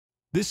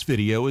This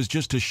video is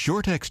just a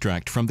short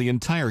extract from the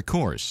entire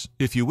course.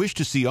 If you wish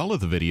to see all of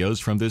the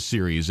videos from this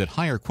series at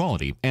higher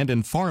quality and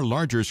in far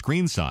larger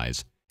screen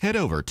size, head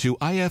over to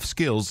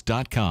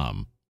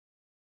ifskills.com.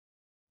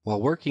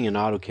 While working in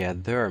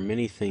AutoCAD, there are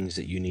many things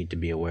that you need to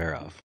be aware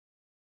of.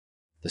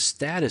 The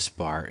status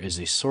bar is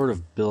a sort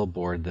of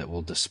billboard that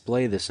will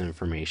display this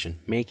information,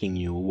 making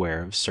you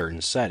aware of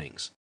certain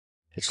settings.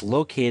 It's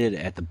located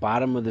at the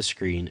bottom of the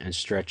screen and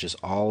stretches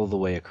all the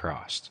way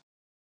across.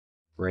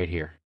 Right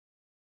here.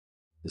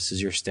 This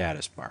is your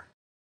status bar.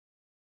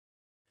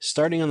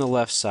 Starting on the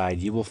left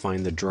side, you will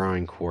find the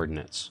drawing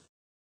coordinates.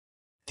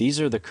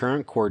 These are the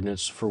current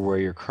coordinates for where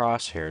your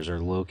crosshairs are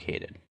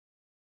located.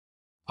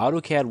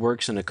 AutoCAD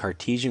works in a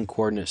Cartesian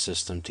coordinate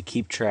system to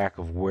keep track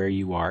of where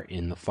you are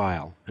in the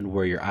file and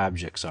where your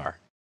objects are.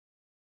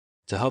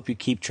 To help you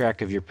keep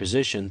track of your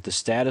position, the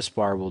status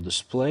bar will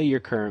display your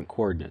current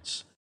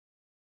coordinates.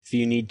 If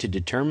you need to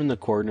determine the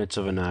coordinates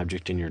of an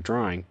object in your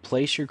drawing,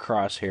 place your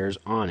crosshairs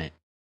on it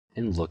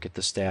and look at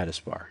the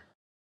status bar.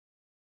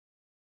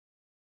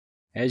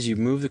 As you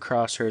move the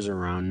crosshairs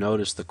around,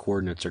 notice the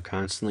coordinates are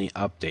constantly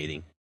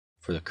updating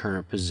for the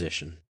current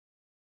position.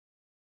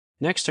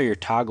 Next are your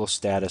toggle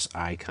status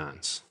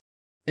icons.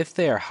 If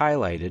they are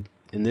highlighted,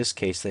 in this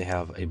case they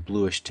have a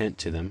bluish tint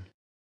to them,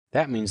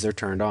 that means they're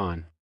turned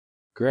on.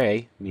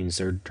 Gray means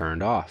they're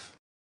turned off.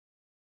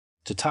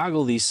 To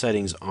toggle these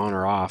settings on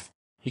or off,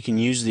 you can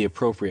use the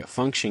appropriate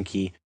function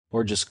key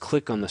or just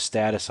click on the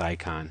status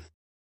icon.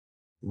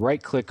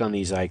 Right-click on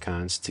these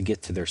icons to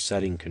get to their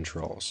setting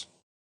controls,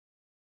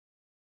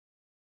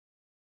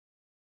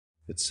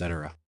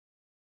 etc.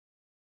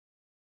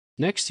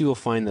 Next, you will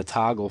find the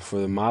toggle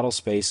for the model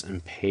space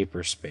and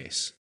paper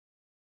space.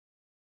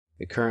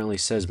 It currently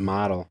says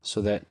model, so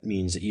that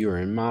means that you are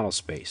in model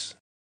space.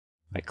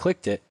 I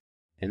clicked it,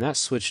 and that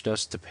switched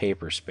us to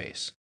paper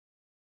space.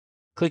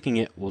 Clicking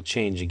it will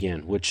change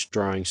again which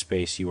drawing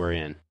space you are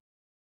in.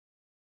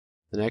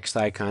 The next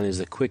icon is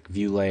the Quick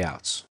View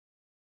Layouts.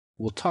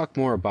 We'll talk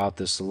more about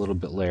this a little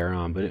bit later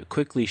on, but it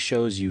quickly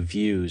shows you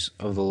views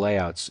of the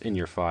layouts in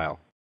your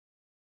file.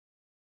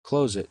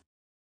 Close it.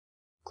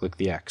 Click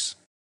the X.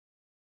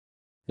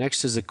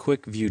 Next is the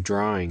Quick View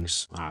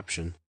Drawings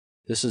option.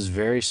 This is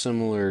very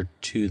similar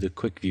to the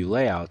Quick View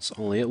Layouts,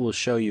 only it will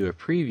show you a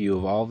preview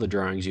of all the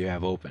drawings you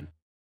have open.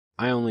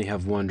 I only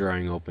have one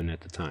drawing open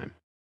at the time.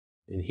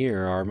 And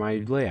here are my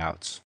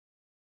layouts.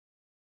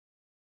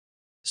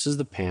 This is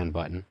the Pan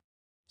button.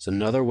 It's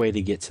another way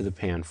to get to the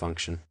Pan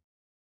function.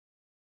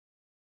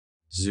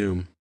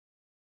 Zoom.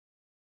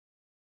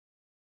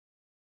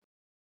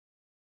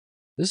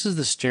 This is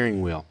the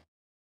steering wheel.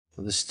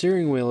 The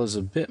steering wheel is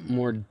a bit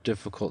more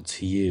difficult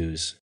to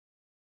use.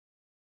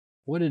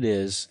 What it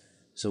is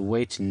a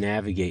way to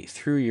navigate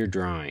through your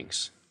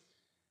drawings.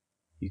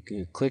 You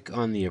can click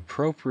on the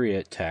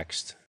appropriate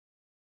text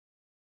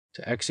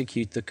to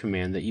execute the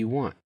command that you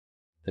want.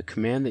 The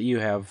command that you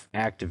have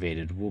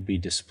activated will be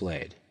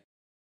displayed.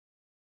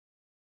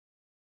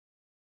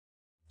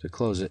 To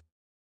close it,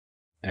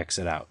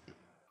 exit out.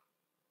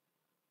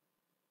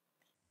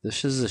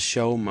 This is the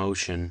Show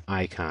Motion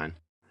icon.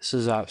 This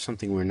is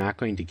something we're not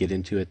going to get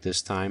into at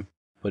this time,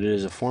 but it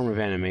is a form of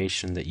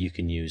animation that you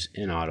can use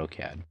in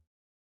AutoCAD.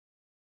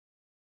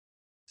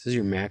 This is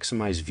your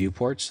Maximize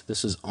Viewports.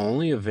 This is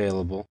only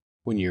available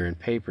when you're in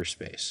paper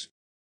space.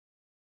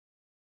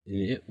 And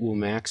it will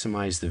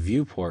maximize the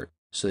viewport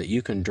so that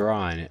you can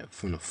draw in it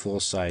from a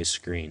full-size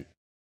screen.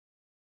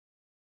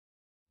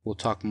 We'll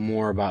talk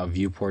more about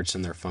viewports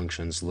and their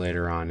functions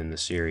later on in the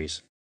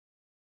series.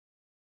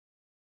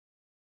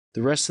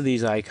 The rest of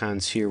these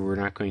icons here we're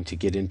not going to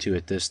get into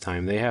at this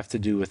time. They have to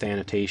do with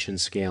annotation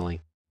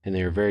scaling, and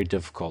they are very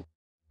difficult,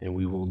 and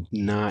we will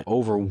not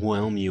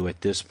overwhelm you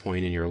at this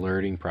point in your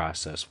learning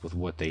process with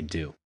what they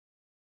do.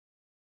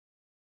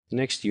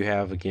 Next you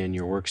have again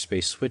your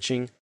workspace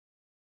switching,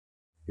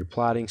 your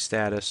plotting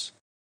status,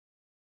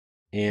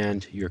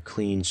 and your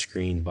clean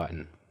screen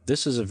button.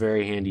 This is a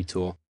very handy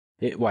tool.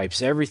 It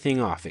wipes everything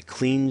off. It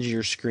cleans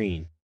your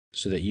screen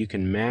so that you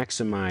can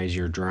maximize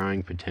your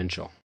drawing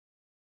potential.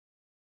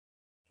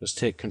 Just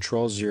hit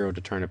Ctrl-0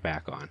 to turn it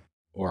back on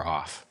or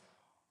off.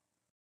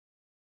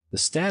 The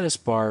status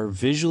bar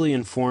visually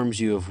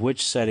informs you of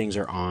which settings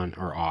are on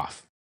or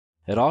off.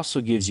 It also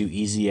gives you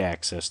easy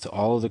access to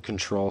all of the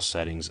control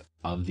settings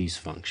of these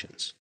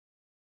functions.